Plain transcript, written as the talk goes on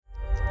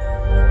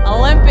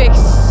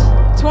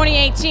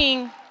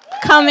2018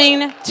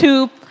 coming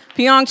to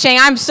Pyeongchang.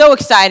 I'm so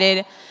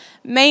excited.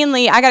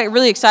 Mainly, I got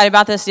really excited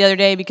about this the other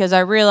day because I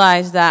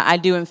realized that I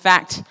do, in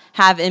fact,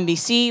 have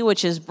NBC,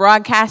 which is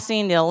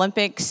broadcasting the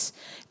Olympics.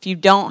 If you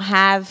don't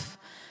have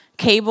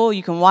cable,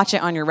 you can watch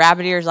it on your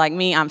rabbit ears like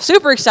me. I'm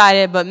super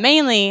excited, but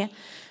mainly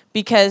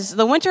because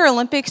the Winter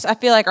Olympics, I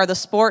feel like, are the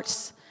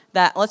sports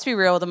that, let's be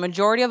real, the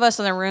majority of us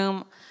in the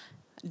room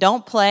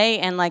don't play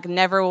and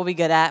never will be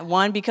good at.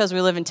 One, because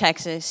we live in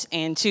Texas,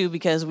 and two,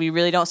 because we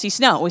really don't see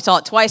snow. We saw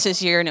it twice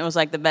this year, and it was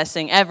the best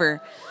thing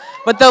ever.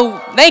 But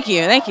thank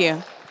you.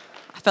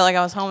 I felt like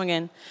I was home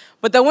again.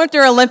 But the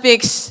Winter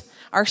Olympics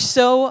are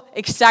so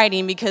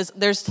exciting because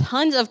there's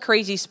tons of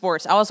crazy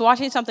sports. I was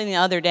watching something the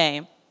other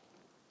day.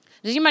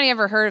 Has anybody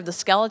ever heard of the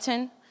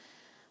skeleton?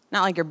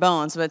 Not like your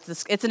bones, but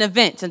it's an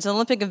event. It's an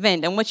Olympic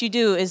event. And what you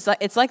do is,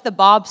 it's like the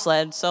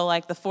bobsled, so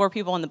the 4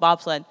 people in the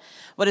bobsled.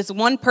 But it's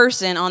one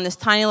person on this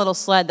tiny little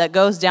sled that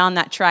goes down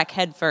that track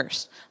head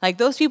first.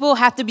 Those people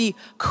have to be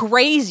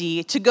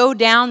crazy to go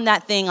down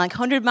that thing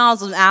 100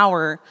 miles an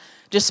hour,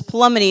 just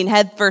plummeting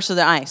head first to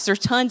the ice. There's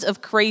tons of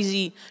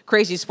crazy,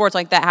 crazy sports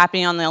like that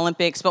happening on the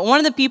Olympics. But one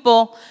of the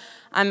people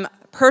I'm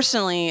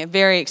personally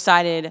very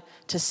excited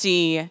to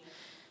see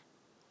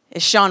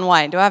is Shaun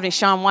White. Do I have any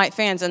Shaun White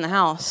fans in the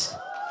house?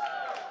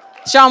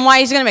 Shaun White,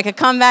 he's going to make a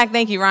comeback.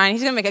 Thank you, Ryan.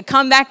 He's going to make a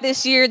comeback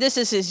this year. This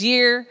is his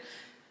year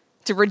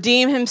to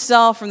redeem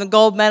himself from the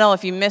gold medal.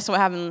 If you missed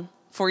what happened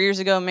 4 years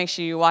ago, make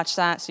sure you watch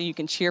that so you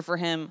can cheer for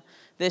him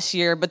this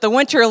year. But the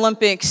Winter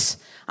Olympics,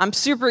 I'm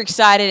super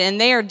excited, and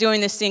they are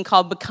doing this thing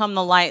called Become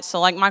the Light. So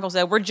like Michael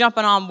said, we're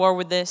jumping on board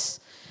with this,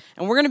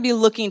 and we're going to be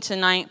looking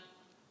tonight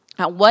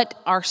at what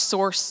our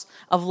source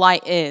of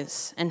light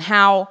is and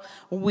how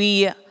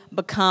we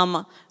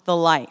become the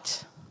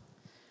light.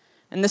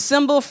 And the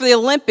symbol for the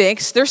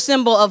Olympics, their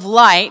symbol of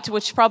light,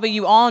 which probably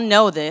you all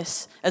know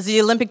this, is the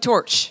Olympic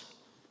torch.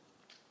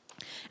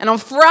 And on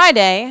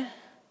Friday,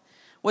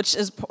 which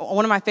is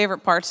one of my favorite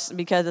parts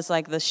because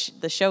it's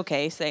the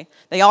showcase,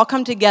 they all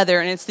come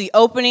together, and it's the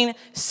opening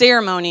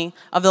ceremony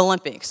of the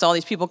Olympics. So all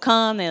these people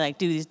come, they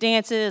do these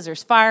dances,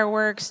 there's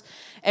fireworks,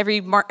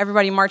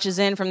 everybody marches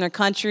in from their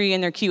country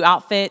in their cute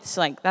outfits.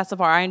 That's the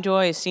part I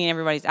enjoy, is seeing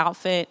everybody's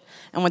outfit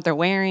and what they're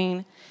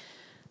wearing.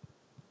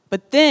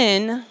 But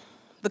then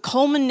the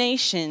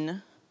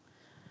culmination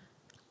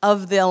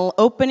of the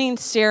opening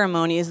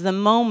ceremony is the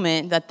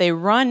moment that they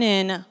run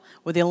in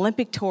with the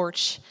Olympic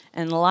torch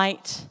and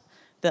light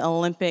the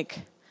Olympic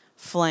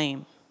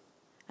flame.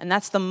 And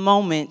that's the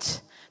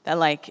moment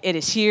that it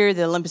is here,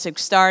 the Olympics have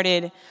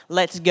started,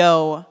 let's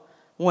go,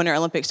 Winter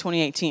Olympics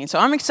 2018. So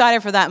I'm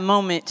excited for that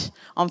moment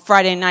on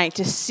Friday night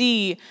to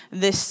see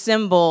this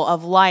symbol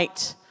of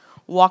light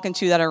walk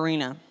into that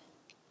arena.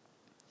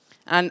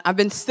 And I've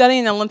been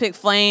studying the Olympic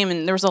flame,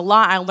 and there was a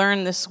lot I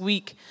learned this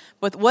week.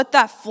 But what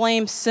that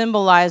flame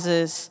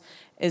symbolizes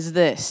is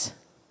this.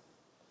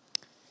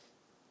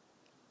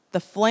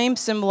 The flame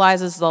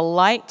symbolizes the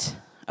light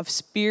of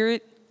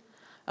spirit,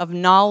 of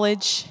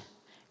knowledge,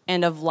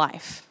 and of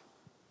life.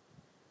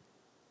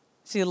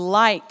 See,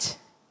 light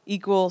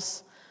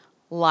equals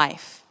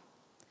life.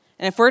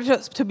 And if we're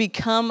to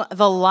become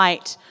the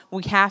light,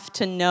 we have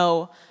to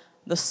know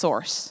the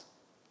source.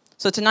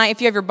 So tonight, if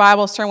you have your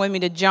Bibles, turn with me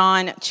to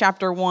John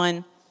chapter 1.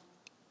 I'm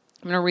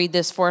going to read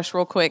this for us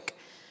real quick.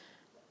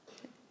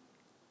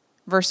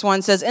 Verse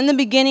 1 says, "In the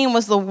beginning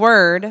was the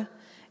Word,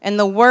 and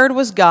the Word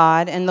was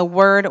God, and the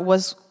Word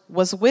was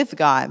with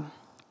God.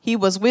 He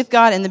was with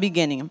God in the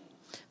beginning.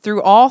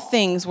 Through all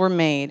things were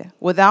made.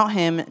 Without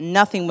him,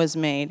 nothing was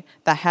made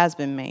that has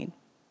been made.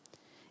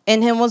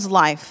 In him was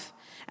life,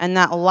 and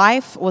that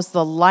life was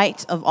the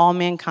light of all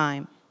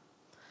mankind.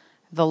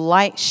 The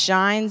light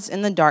shines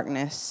in the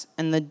darkness,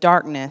 and the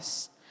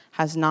darkness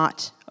has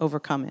not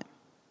overcome it."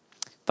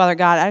 Father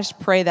God, I just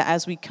pray that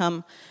as we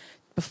come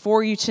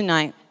before you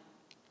tonight,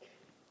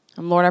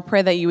 and Lord, I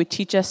pray that you would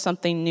teach us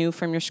something new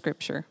from your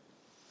scripture.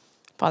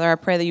 Father, I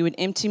pray that you would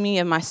empty me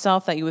of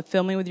myself, that you would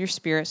fill me with your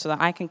spirit so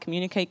that I can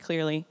communicate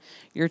clearly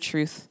your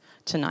truth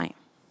tonight.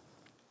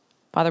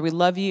 Father, we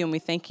love you and we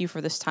thank you for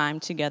this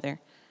time together.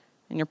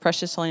 In your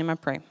precious holy name I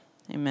pray.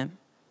 Amen.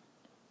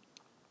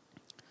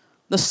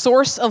 The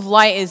source of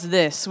light is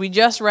this. We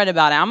just read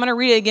about it. I'm going to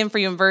read it again for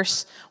you in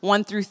verse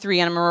 1 through 3,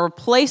 and I'm going to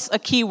replace a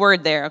key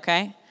word there,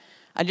 okay?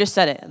 I just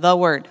said it, the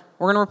word.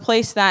 We're going to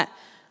replace that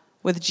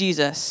with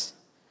Jesus.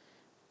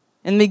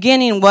 In the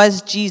beginning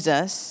was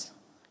Jesus,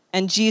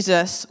 and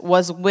Jesus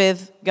was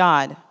with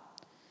God,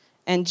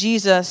 and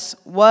Jesus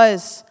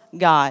was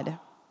God.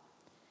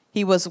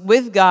 He was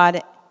with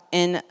God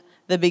in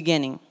the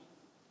beginning.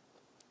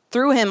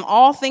 Through him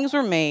all things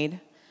were made.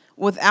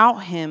 Without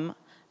him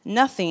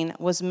nothing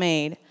was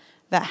made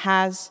that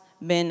has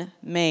been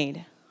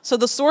made. So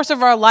the source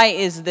of our light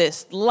is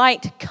this.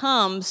 Light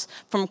comes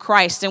from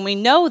Christ, and we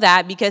know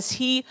that because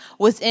he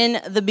was in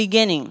the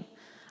beginning.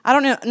 I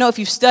don't know if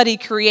you've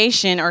studied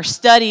creation or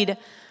studied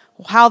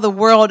how the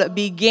world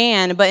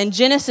began, but in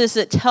Genesis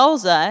it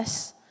tells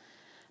us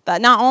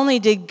that not only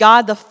did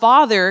God the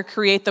Father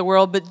create the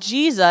world, but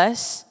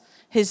Jesus,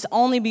 his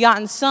only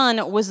begotten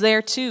Son, was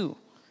there too.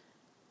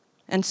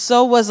 And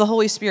so was the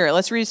Holy Spirit.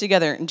 Let's read it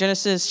together. In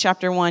Genesis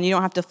chapter 1, you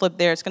don't have to flip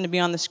there. It's going to be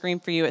on the screen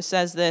for you. It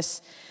says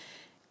this: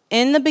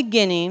 in the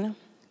beginning,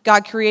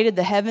 God created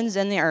the heavens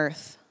and the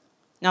earth.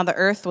 Now the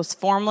earth was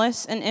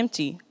formless and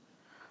empty.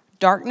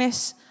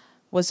 Darkness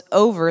was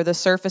over the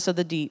surface of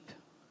the deep,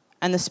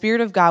 and the Spirit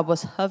of God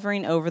was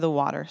hovering over the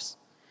waters.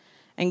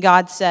 And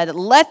God said,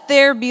 "Let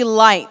there be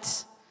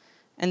light,"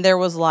 and there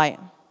was light.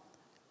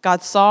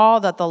 God saw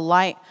that the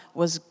light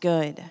was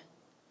good,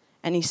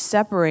 and he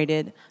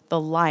separated the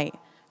light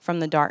from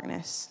the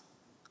darkness.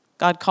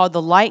 God called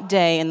the light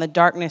day, and the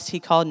darkness he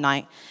called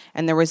night.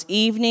 And there was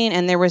evening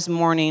and there was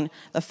morning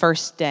the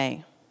first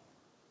day.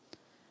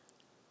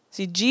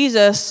 See,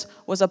 Jesus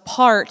was a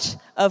part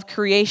of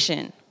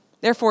creation.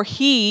 Therefore,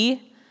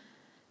 he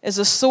is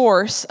a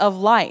source of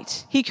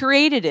light. He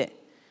created it.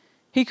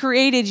 He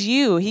created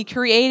you. He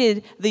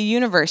created the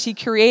universe. He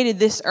created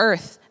this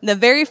earth. The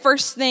very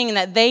first thing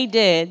that they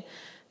did,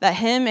 that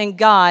him and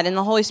God and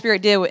the Holy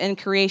Spirit did in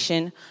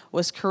creation,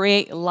 was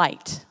create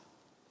light.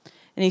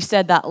 And he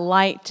said that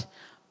light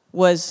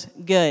was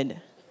good.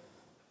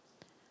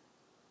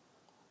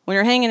 When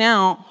you're hanging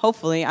out,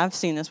 hopefully, I've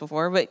seen this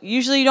before, but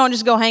usually you don't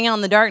just go hang out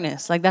in the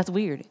darkness. Like, that's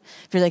weird.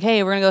 If you're like,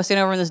 hey, we're going to go stand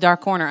over in this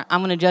dark corner,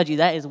 I'm going to judge you.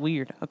 That is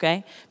weird,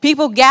 okay?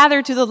 People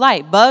gather to the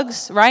light.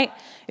 Bugs, right?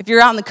 If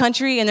you're out in the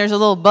country and there's a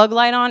little bug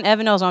light on,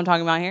 Evan knows what I'm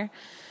talking about here.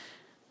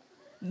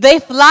 They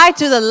fly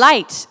to the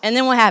light, and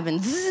then what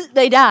happens? Zzz,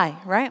 they die,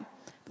 right?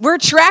 We're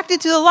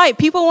attracted to the light.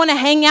 People want to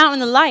hang out in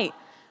the light.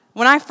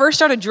 When I first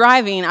started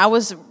driving, I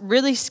was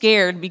really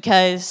scared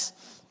because,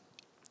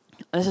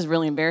 this is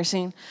really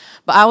embarrassing,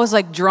 but I was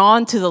like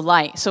drawn to the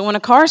light. So when a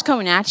car's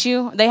coming at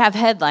you, they have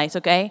headlights,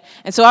 okay?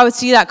 And so I would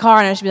see that car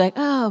and I'd just be like,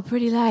 oh,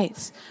 pretty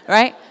lights,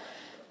 right?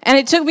 And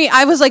it took me,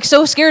 I was like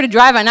so scared to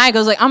drive at night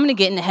because like, I'm going to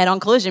get in a head-on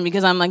collision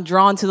because I'm like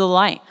drawn to the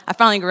light. I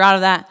finally grew out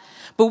of that.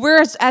 But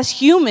we're, as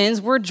humans,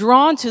 we're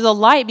drawn to the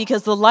light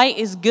because the light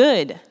is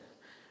good.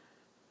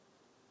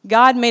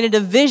 God made a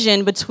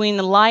division between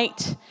the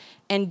light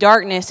and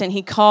darkness, and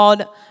he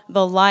called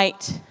the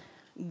light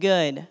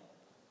good.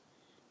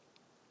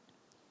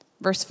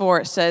 Verse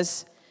 4, it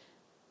says,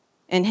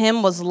 in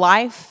him was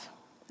life,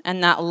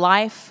 and that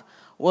life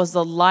was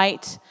the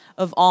light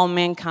of all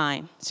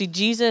mankind. See,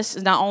 Jesus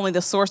is not only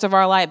the source of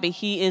our light, but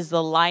he is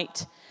the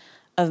light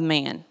of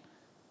man.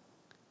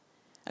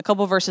 A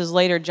couple verses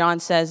later, John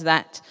says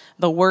that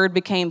the Word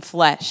became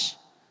flesh.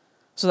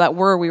 So that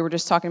word we were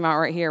just talking about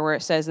right here, where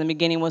it says in the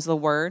beginning was the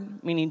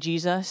Word, meaning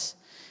Jesus.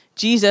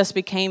 Jesus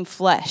became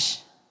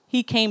flesh.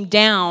 He came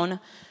down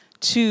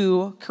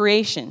to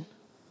creation.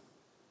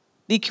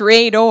 The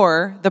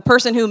creator, the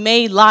person who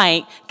made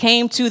light,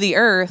 came to the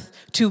earth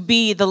to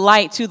be the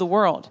light to the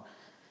world.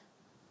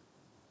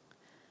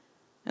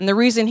 And the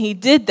reason he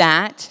did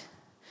that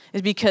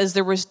is because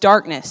there was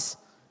darkness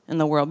in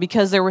the world,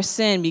 because there was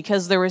sin,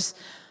 because there was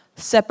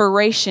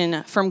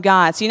separation from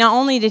God. See, not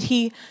only did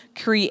he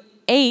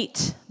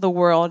create the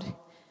world,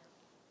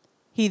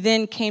 he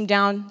then came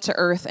down to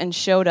earth and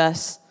showed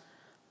us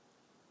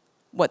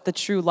what the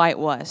true light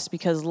was,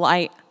 because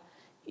light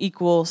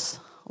equals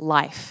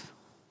life.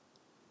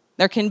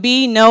 There can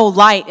be no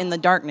light in the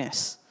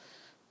darkness.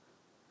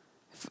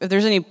 If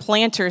there's any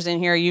planters in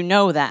here, you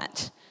know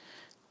that.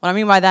 What I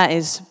mean by that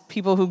is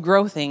people who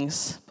grow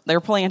things.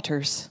 They're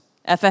planters.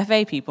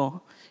 FFA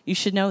people. You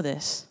should know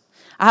this.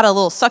 I had a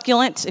little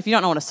succulent. If you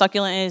don't know what a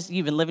succulent is,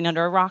 you've been living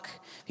under a rock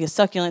because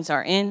succulents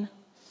are in.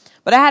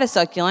 But I had a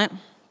succulent.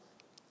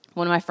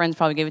 One of my friends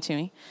probably gave it to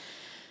me.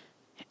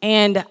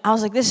 And I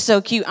was like, this is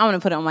so cute. I'm going to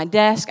put it on my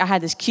desk. I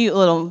had this cute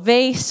little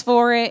vase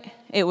for it.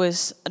 It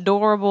was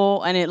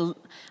adorable. And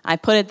I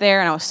put it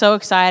there, and I was so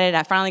excited.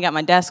 I finally got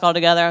my desk all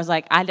together. I was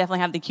like, I definitely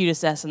have the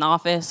cutest desk in the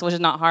office, which is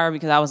not hard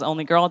because I was the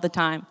only girl at the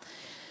time.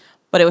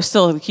 But it was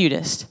still the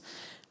cutest.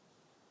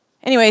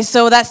 Anyway,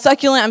 so that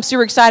succulent, I'm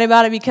super excited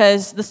about it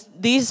because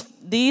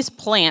these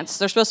plants,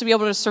 they're supposed to be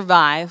able to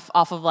survive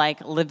off of like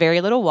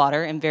very little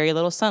water and very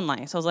little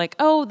sunlight. So I was like,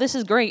 oh, this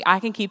is great. I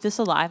can keep this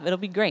alive. It'll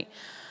be great.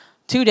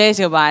 2 days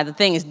go by, the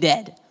thing is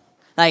dead.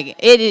 Like,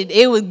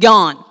 it was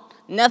gone.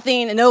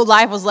 Nothing, no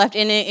life was left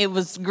in it. It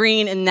was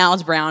green, and now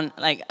it's brown,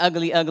 like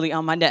ugly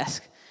on my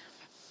desk.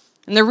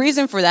 And the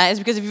reason for that is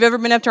because if you've ever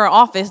been up to our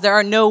office, there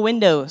are no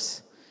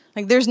windows.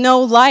 Like, there's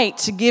no light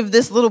to give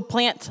this little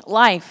plant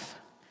life.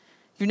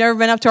 If you've never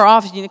been up to our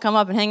office, you need to come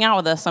up and hang out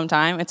with us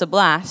sometime. It's a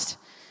blast.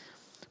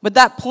 But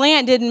that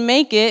plant didn't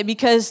make it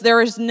because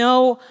there is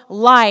no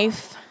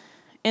life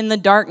in the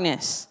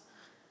darkness.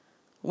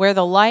 Where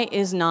the light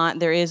is not,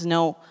 there is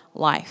no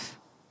life.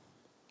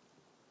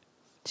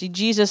 See,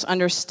 Jesus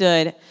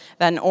understood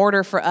that in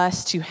order for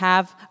us to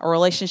have a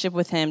relationship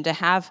with him, to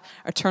have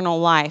eternal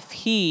life,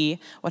 he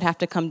would have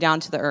to come down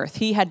to the earth.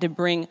 He had to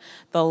bring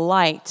the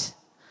light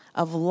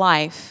of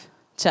life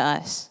to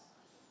us.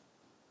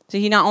 So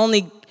he not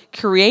only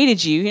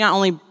created you, he not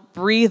only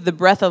breathed the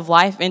breath of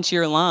life into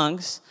your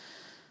lungs,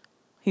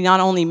 he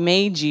not only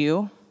made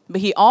you, but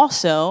he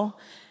also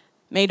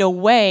made a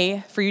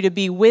way for you to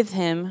be with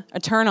him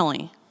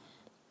eternally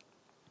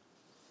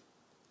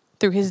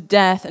through his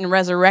death and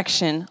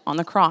resurrection on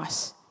the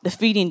cross.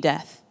 defeating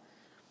death.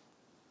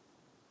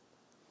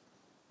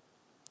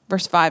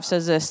 Verse 5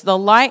 says this, the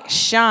light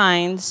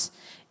shines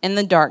in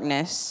the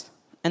darkness,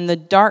 and the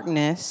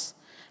darkness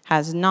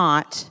has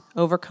not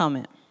overcome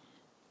it.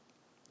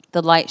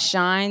 The light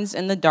shines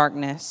in the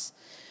darkness,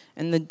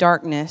 and the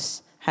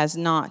darkness has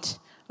not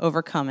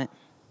overcome it.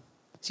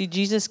 See,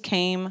 Jesus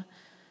came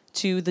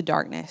to the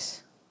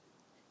darkness.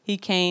 He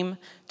came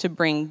to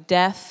bring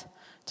death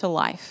to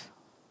life.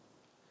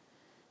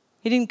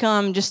 He didn't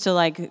come just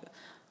to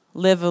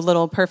live a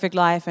little perfect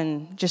life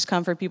and just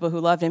come for people who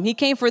loved him. He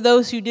came for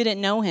those who didn't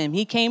know him.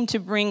 He came to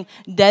bring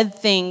dead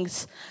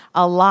things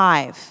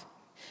alive.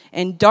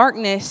 And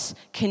darkness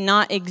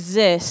cannot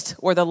exist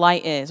where the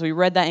light is. We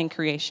read that in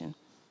creation.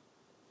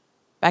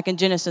 Back in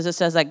Genesis, it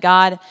says that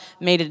God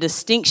made a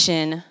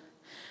distinction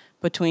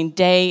between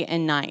day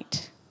and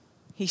night.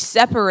 He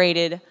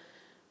separated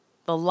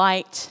the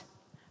light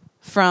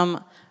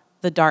from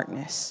the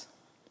darkness.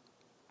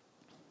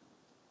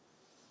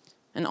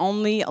 And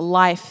only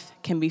life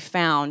can be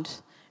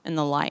found in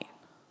the light.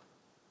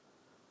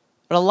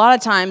 But a lot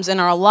of times in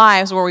our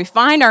lives where we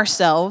find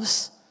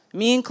ourselves,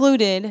 me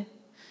included,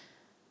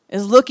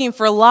 is looking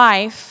for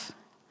life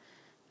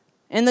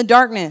in the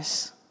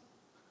darkness.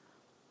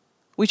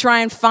 We try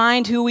and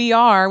find who we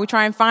are. We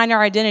try and find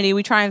our identity.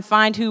 We try and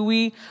find who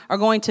we are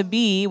going to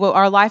be, what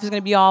our life is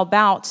going to be all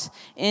about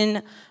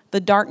in the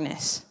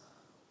darkness.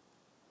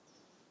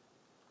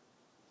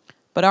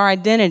 But our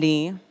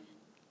identity,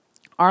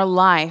 our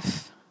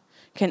life,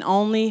 can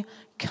only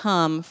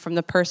come from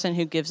the person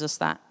who gives us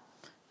that,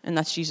 and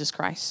that's Jesus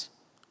Christ.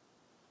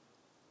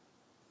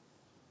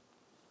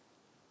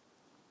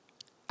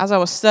 As I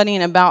was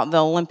studying about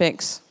the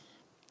Olympics,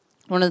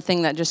 one of the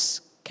things that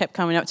just kept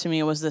coming up to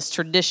me was this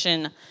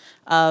tradition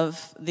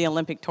of the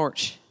Olympic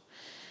torch.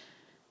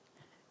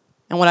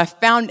 And what I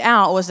found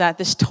out was that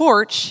this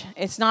torch,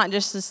 it's not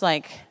just this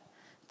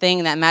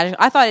thing that magic.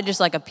 I thought it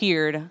just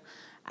appeared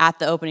at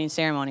the opening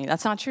ceremony.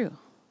 That's not true.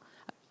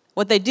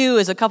 What they do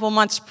is a couple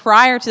months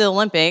prior to the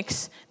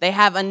Olympics, they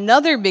have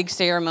another big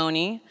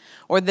ceremony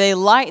where they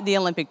light the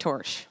Olympic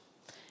torch.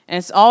 And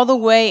it's all the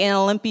way in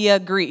Olympia,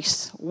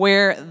 Greece,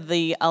 where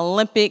the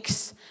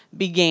Olympics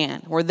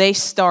began, where they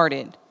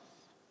started.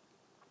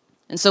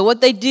 And so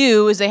what they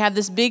do is they have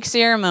this big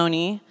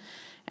ceremony,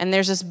 and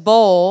there's this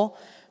bowl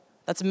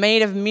that's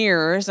made of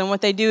mirrors. And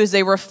what they do is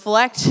they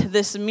reflect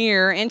this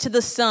mirror into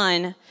the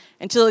sun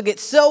until it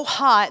gets so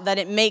hot that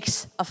it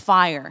makes a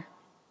fire.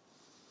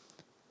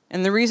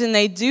 And the reason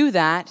they do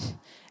that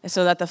is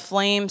so that the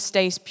flame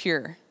stays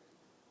pure.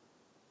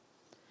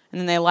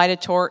 And then they light a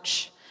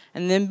torch,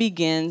 and then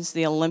begins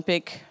the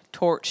Olympic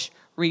torch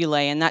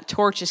relay. And that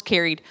torch is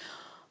carried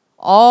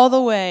all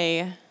the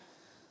way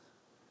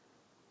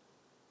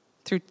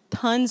through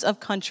tons of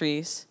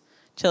countries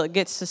till it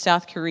gets to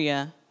South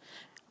Korea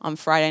on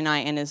Friday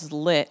night and is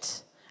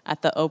lit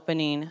at the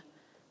opening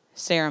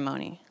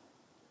ceremony.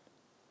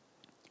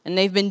 And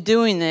they've been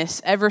doing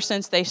this ever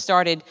since they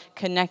started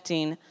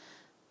connecting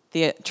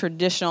the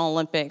traditional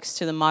Olympics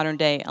to the modern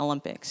day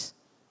Olympics.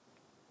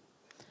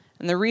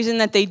 And the reason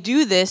that they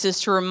do this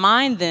is to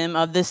remind them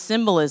of this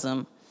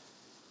symbolism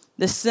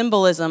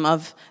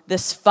of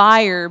this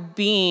fire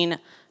being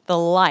the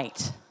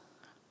light.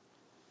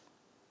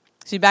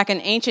 See, back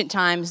in ancient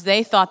times,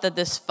 they thought that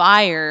this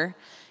fire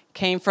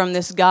came from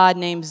this god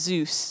named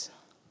Zeus,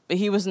 but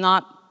he was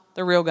not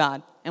the real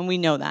God, and we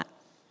know that.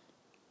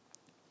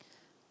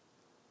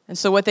 And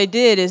so what they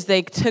did is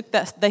they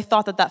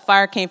thought that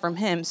fire came from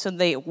him, so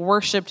they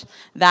worshiped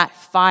that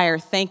fire,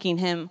 thanking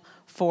him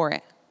for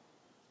it.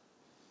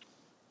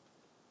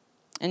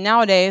 And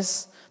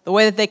nowadays, the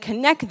way that they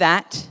connect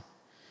that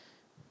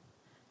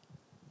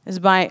is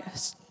by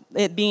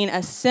it being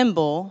a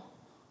symbol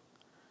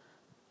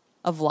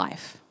of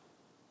life.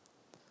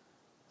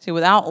 See,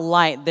 without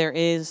light, there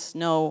is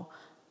no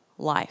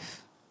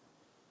life.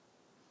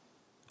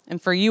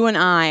 And for you and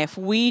I, if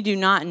we do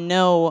not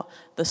know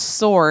the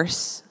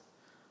source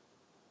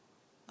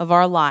of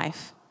our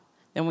life,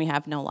 then we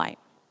have no light.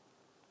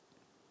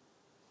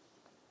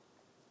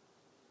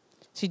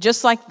 See,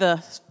 just like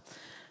the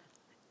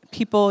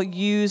people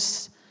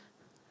use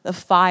the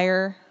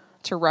fire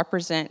to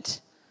represent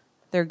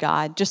their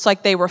God, just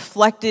like they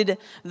reflected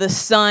the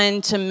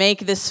sun to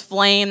make this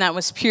flame that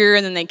was pure,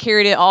 and then they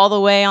carried it all the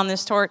way on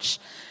this torch,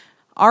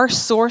 our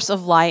source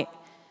of light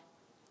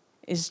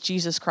is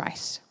Jesus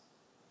Christ.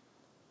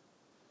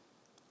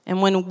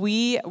 And when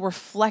we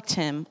reflect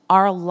him,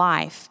 our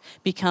life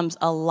becomes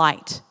a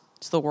light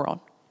to the world.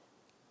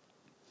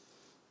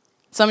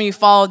 Some of you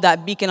followed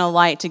that beacon of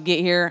light to get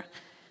here,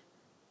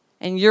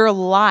 and your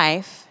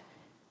life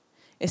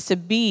is to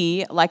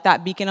be like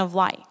that beacon of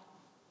light.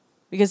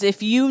 Because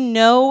if you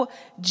know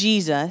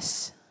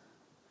Jesus,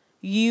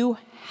 you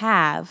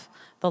have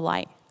the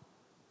light.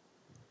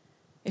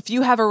 If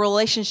you have a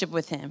relationship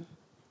with him,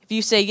 if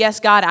you say,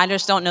 yes, God, I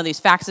just don't know these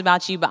facts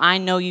about you, but I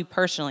know you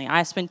personally.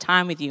 I spend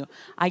time with you.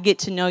 I get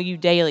to know you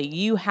daily.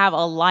 You have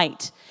a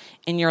light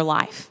in your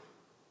life.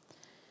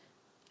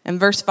 In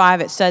verse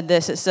 5, it said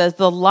this. It says,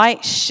 the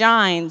light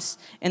shines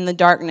in the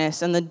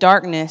darkness, and the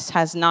darkness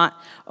has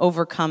not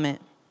overcome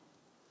it.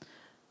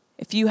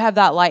 If you have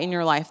that light in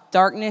your life,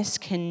 darkness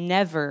can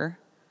never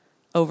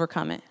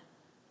overcome it.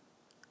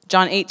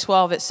 John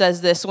 8:12, it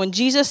says this. When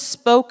Jesus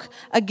spoke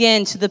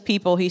again to the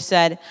people, he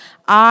said,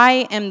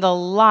 I am the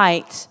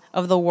light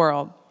of the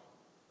world.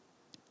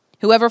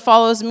 Whoever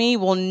follows me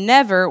will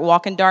never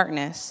walk in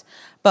darkness,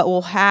 but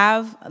will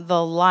have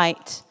the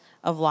light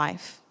of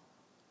life.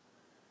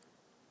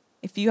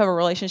 If you have a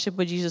relationship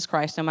with Jesus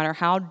Christ, no matter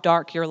how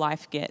dark your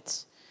life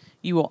gets,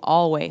 you will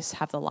always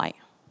have the light.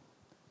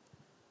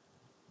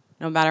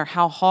 No matter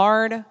how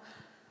hard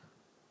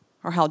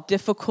or how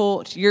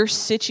difficult your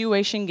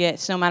situation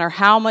gets, no matter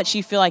how much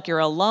you feel like you're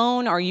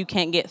alone or you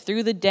can't get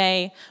through the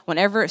day,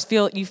 whenever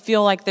you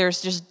feel like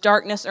there's just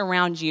darkness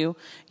around you,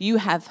 you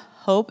have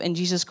hope in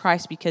Jesus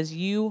Christ because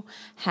you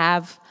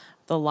have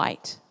the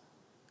light.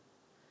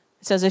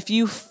 It says, if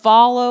you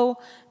follow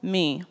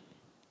me,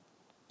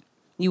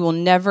 you will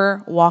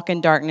never walk in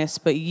darkness,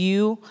 but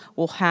you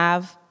will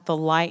have the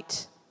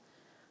light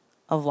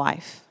of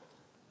life.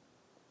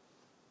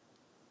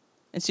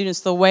 And students,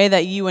 the way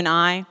that you and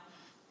I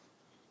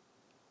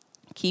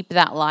keep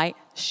that light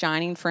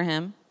shining for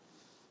him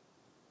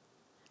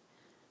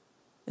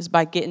is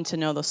by getting to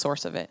know the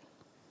source of it.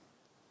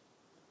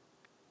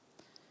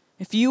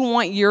 If you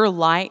want your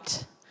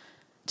light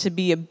to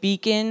be a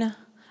beacon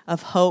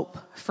of hope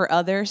for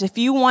others, if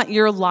you want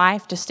your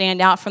life to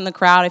stand out from the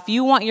crowd, if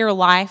you want your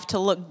life to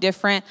look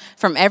different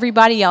from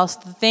everybody else,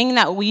 the thing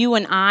that you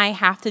and I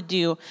have to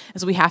do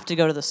is we have to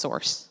go to the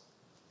source.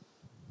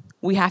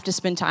 We have to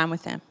spend time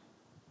with him.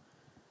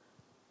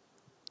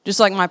 Just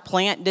like my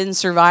plant didn't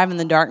survive in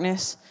the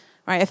darkness,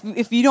 right?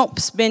 If you don't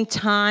spend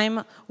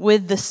time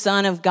with the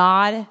Son of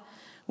God,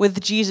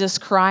 with Jesus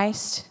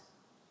Christ,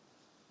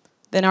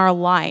 then our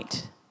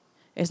light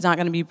is not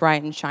going to be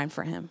bright and shine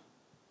for him.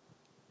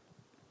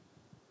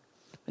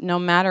 But no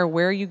matter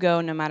where you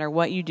go, no matter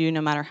what you do,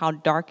 no matter how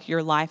dark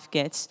your life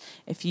gets,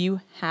 if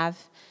you have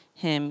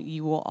him,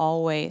 you will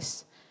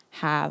always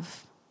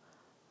have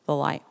the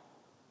light.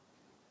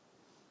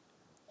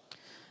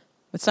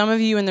 But some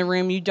of you in the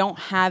room, you don't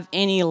have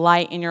any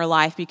light in your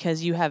life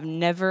because you have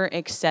never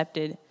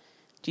accepted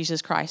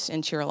Jesus Christ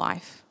into your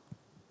life.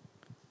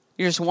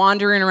 You're just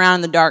wandering around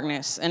in the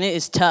darkness, and it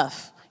is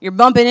tough. You're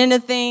bumping into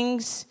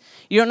things.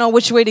 You don't know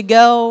which way to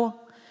go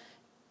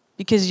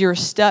because you're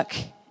stuck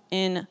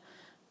in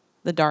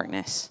the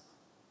darkness.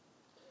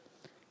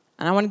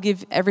 And I want to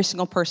give every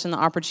single person the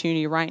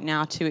opportunity right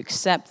now to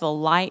accept the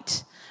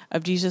light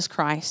of Jesus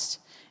Christ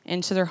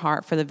into their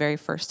heart for the very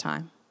first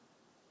time.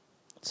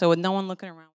 So with no one looking around.